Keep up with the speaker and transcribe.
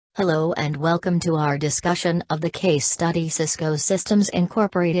Hello and welcome to our discussion of the case study Cisco Systems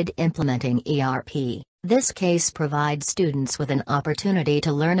Incorporated Implementing ERP. This case provides students with an opportunity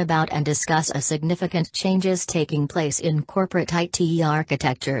to learn about and discuss significant changes taking place in corporate IT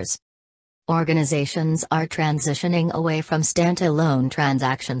architectures. Organizations are transitioning away from standalone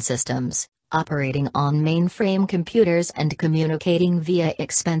transaction systems, operating on mainframe computers and communicating via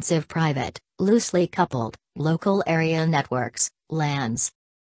expensive private, loosely coupled, local area networks, LANs.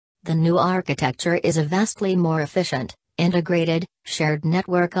 The new architecture is a vastly more efficient, integrated, shared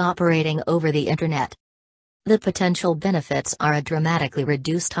network operating over the Internet. The potential benefits are a dramatically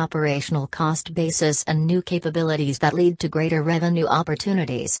reduced operational cost basis and new capabilities that lead to greater revenue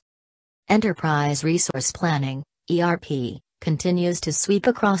opportunities. Enterprise Resource Planning, ERP, continues to sweep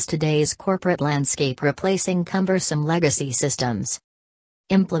across today's corporate landscape, replacing cumbersome legacy systems.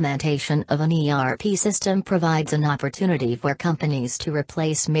 Implementation of an ERP system provides an opportunity for companies to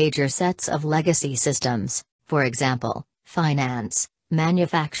replace major sets of legacy systems, for example, finance,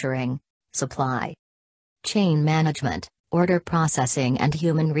 manufacturing, supply chain management, order processing and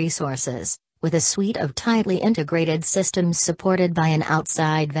human resources, with a suite of tightly integrated systems supported by an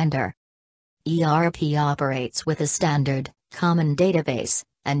outside vendor. ERP operates with a standard, common database,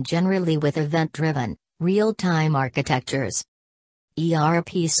 and generally with event-driven, real-time architectures.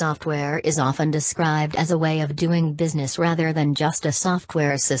 ERP software is often described as a way of doing business rather than just a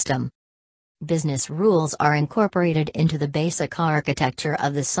software system. Business rules are incorporated into the basic architecture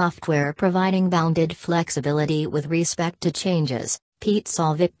of the software, providing bounded flexibility with respect to changes. Pete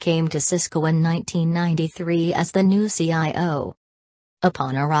Solvik came to Cisco in 1993 as the new CIO.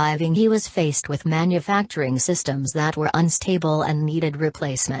 Upon arriving, he was faced with manufacturing systems that were unstable and needed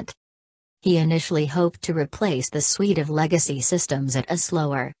replacement. He initially hoped to replace the suite of legacy systems at a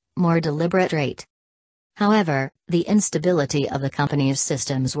slower, more deliberate rate. However, the instability of the company's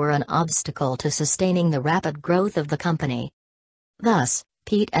systems were an obstacle to sustaining the rapid growth of the company. Thus,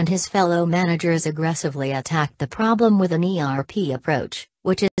 Pete and his fellow managers aggressively attacked the problem with an ERP approach,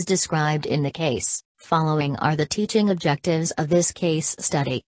 which is described in the case. Following are the teaching objectives of this case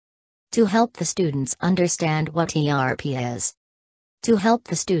study. To help the students understand what ERP is. To help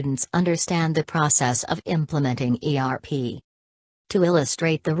the students understand the process of implementing ERP. To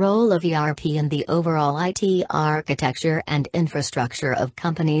illustrate the role of ERP in the overall IT architecture and infrastructure of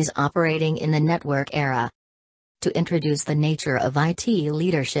companies operating in the network era. To introduce the nature of IT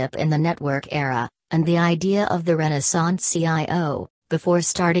leadership in the network era, and the idea of the Renaissance CIO. Before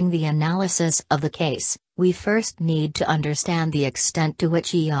starting the analysis of the case, we first need to understand the extent to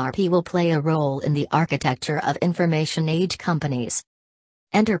which ERP will play a role in the architecture of information age companies.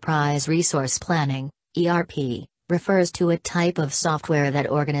 Enterprise Resource Planning, ERP, refers to a type of software that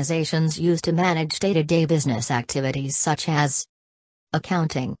organizations use to manage day-to-day business activities such as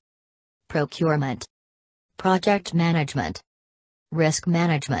accounting, procurement, project management, risk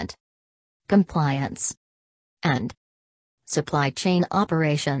management, compliance, and supply chain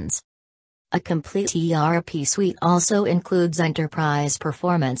operations. A complete ERP suite also includes enterprise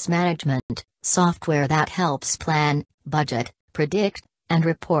performance management, software that helps plan, budget, predict, and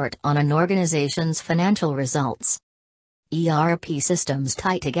report on an organization's financial results. ERP systems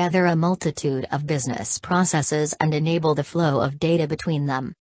tie together a multitude of business processes and enable the flow of data between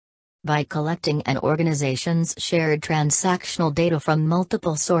them. By collecting an organization's shared transactional data from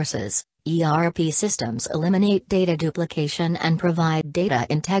multiple sources, ERP systems eliminate data duplication and provide data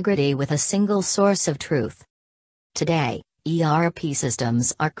integrity with a single source of truth. Today, ERP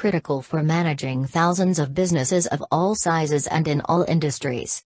systems are critical for managing thousands of businesses of all sizes and in all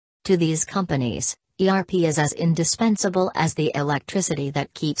industries. To these companies, ERP is as indispensable as the electricity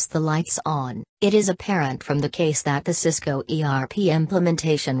that keeps the lights on. It is apparent from the case that the Cisco ERP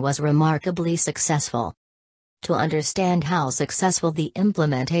implementation was remarkably successful. To understand how successful the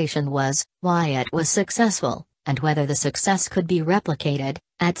implementation was, why it was successful, and whether the success could be replicated,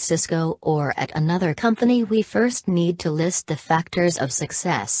 at Cisco or at another company, we first need to list the factors of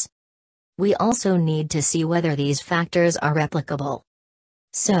success. We also need to see whether these factors are replicable.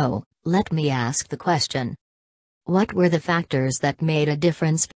 So, let me ask the question. What were the factors that made a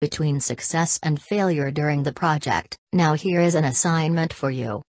difference between success and failure during the project? Now here is an assignment for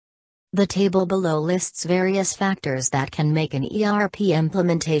you. The table below lists various factors that can make an ERP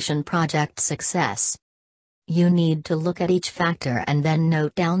implementation project success. You need to look at each factor and then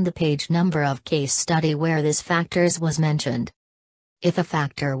note down the page number of case study where this factors was mentioned. If a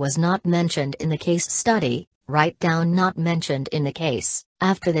factor was not mentioned in the case study, write down not mentioned in the case.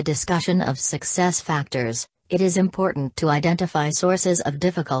 After the discussion of success factors, it is important to identify sources of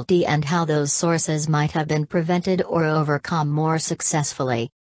difficulty and how those sources might have been prevented or overcome more successfully.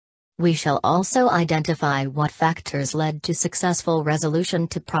 We shall also identify what factors led to successful resolution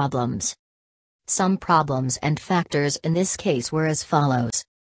to problems. Some problems and factors in this case were as follows.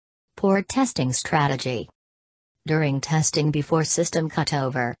 Poor testing strategy. During testing before system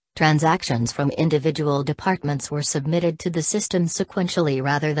cutover, transactions from individual departments were submitted to the system sequentially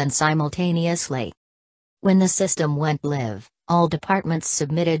rather than simultaneously. When the system went live, all departments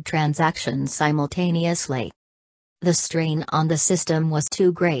submitted transactions simultaneously. The strain on the system was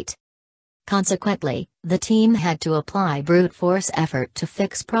too great. Consequently, the team had to apply brute force effort to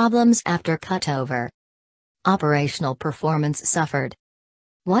fix problems after cutover. Operational performance suffered.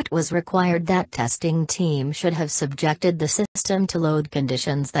 What was required? That testing team should have subjected the system to load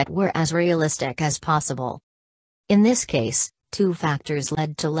conditions that were as realistic as possible. In this case, two factors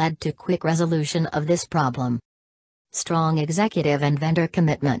led to quick resolution of this problem. Strong executive and vendor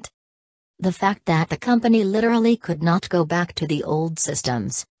commitment. The fact that the company literally could not go back to the old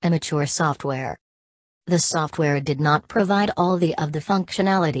systems, immature software. The software did not provide all of the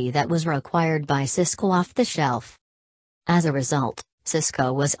functionality that was required by Cisco off the shelf. As a result,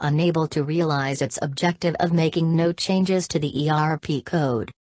 Cisco was unable to realize its objective of making no changes to the ERP code.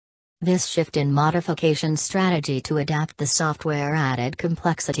 This shift in modification strategy to adapt the software added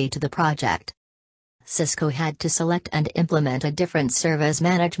complexity to the project. Cisco had to select and implement a different service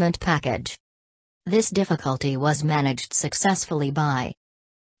management package. This difficulty was managed successfully by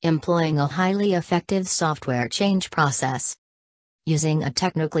employing a highly effective software change process, using a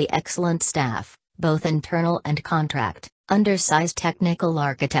technically excellent staff, both internal and contract, undersized technical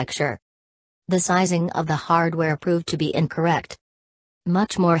architecture. The sizing of the hardware proved to be incorrect.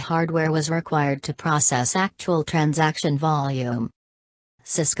 Much more hardware was required to process actual transaction volume.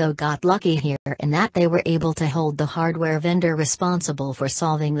 Cisco got lucky here in that they were able to hold the hardware vendor responsible for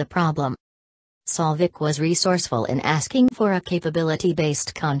solving the problem. Solvik was resourceful in asking for a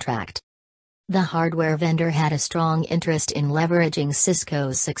capability-based contract. The hardware vendor had a strong interest in leveraging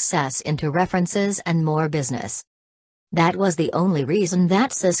Cisco's success into references and more business. That was the only reason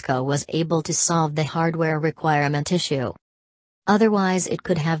that Cisco was able to solve the hardware requirement issue. Otherwise it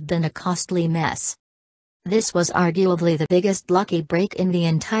could have been a costly mess. This was arguably the biggest lucky break in the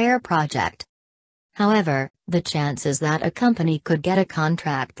entire project. However, the chances that a company could get a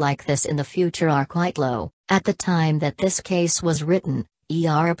contract like this in the future are quite low. At the time that this case was written,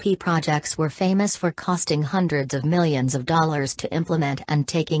 ERP projects were famous for costing hundreds of millions of dollars to implement and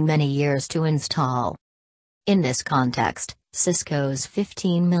taking many years to install. In this context, Cisco's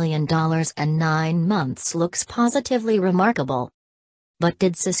 $15 million and 9 months looks positively remarkable. But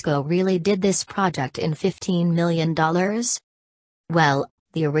did Cisco really did this project in $15 million? Well,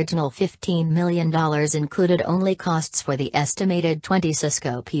 the original $15 million included only costs for the estimated 20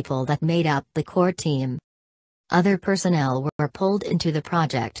 Cisco people that made up the core team. Other personnel were pulled into the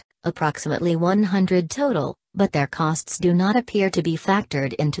project, approximately 100 total, but their costs do not appear to be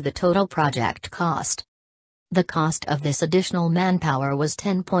factored into the total project cost. The cost of this additional manpower was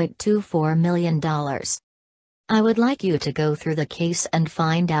 $10.24 million. I would like you to go through the case and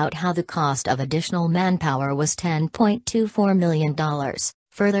find out how the cost of additional manpower was $10.24 million.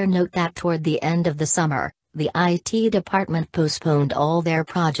 Further note that toward the end of the summer, the IT department postponed all their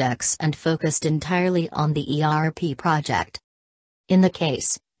projects and focused entirely on the ERP project. In the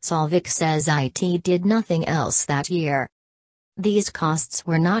case, Solvik says IT did nothing else that year. These costs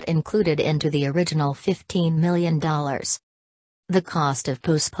were not included into the original $15 million. The cost of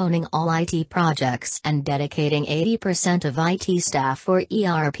postponing all IT projects and dedicating 80% of IT staff for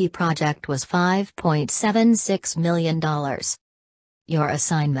ERP project was $5.76 million. Your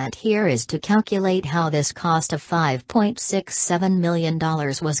assignment here is to calculate how this cost of $5.67 million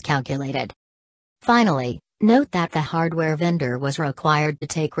was calculated. Finally, note that the hardware vendor was required to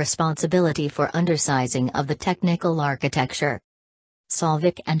take responsibility for undersizing of the technical architecture.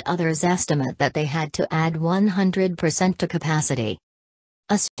 Solvik and others estimate that they had to add 100% to capacity.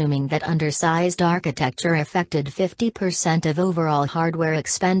 Assuming that undersized architecture affected 50% of overall hardware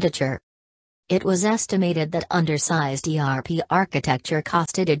expenditure. It was estimated that undersized ERP architecture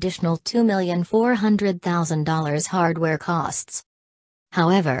costed additional $2,400,000 hardware costs.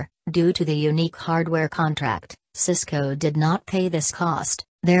 However, due to the unique hardware contract, Cisco did not pay this cost,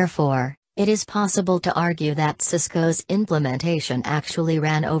 therefore, it is possible to argue that Cisco's implementation actually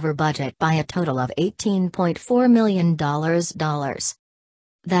ran over budget by a total of $18.4 million.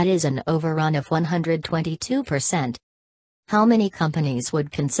 That is an overrun of 122%. How many companies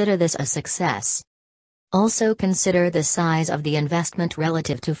would consider this a success? Also consider the size of the investment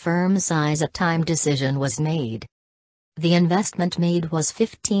relative to firm size at time decision was made. The investment made was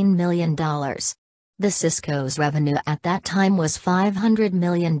 $15 million. The Cisco's revenue at that time was $500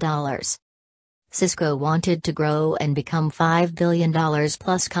 million. Cisco wanted to grow and become $5 billion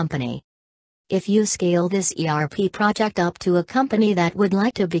plus company. If you scale this ERP project up to a company that would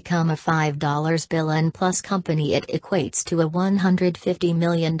like to become a $5 billion plus company, it equates to a $150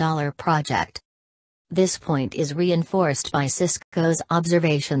 million project. This point is reinforced by Cisco's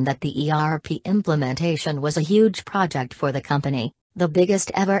observation that the ERP implementation was a huge project for the company, the biggest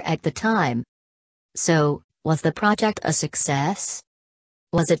ever at the time. So, was the project a success?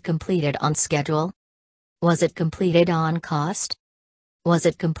 Was it completed on schedule? Was it completed on cost? Was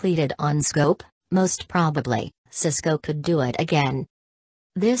it completed on scope? Most probably, Cisco could do it again.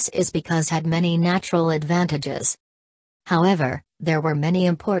 This is because it had many natural advantages. However, there were many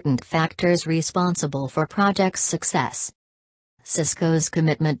important factors responsible for project's success. Cisco's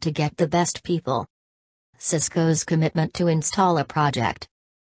commitment to get the best people. Cisco's commitment to install a project.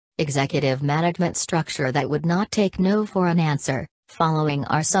 Executive management structure that would not take no for an answer. Following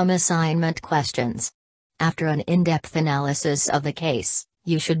are some assignment questions. After an in-depth analysis of the case,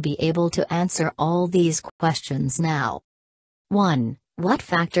 you should be able to answer all these questions now. 1. What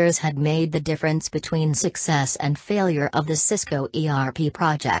factors had made the difference between success and failure of the Cisco ERP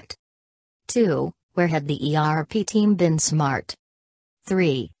project? 2. Where had the ERP team been smart?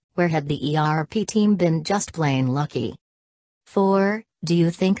 3. Where had the ERP team been just plain lucky? 4. Do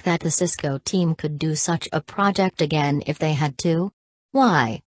you think that the Cisco team could do such a project again if they had to?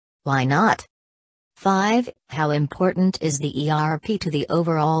 Why? Why not? 5. How important is the ERP to the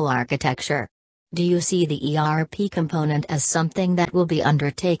overall architecture? Do you see the ERP component as something that will be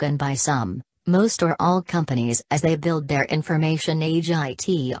undertaken by some, most or all companies as they build their information age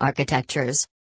IT architectures?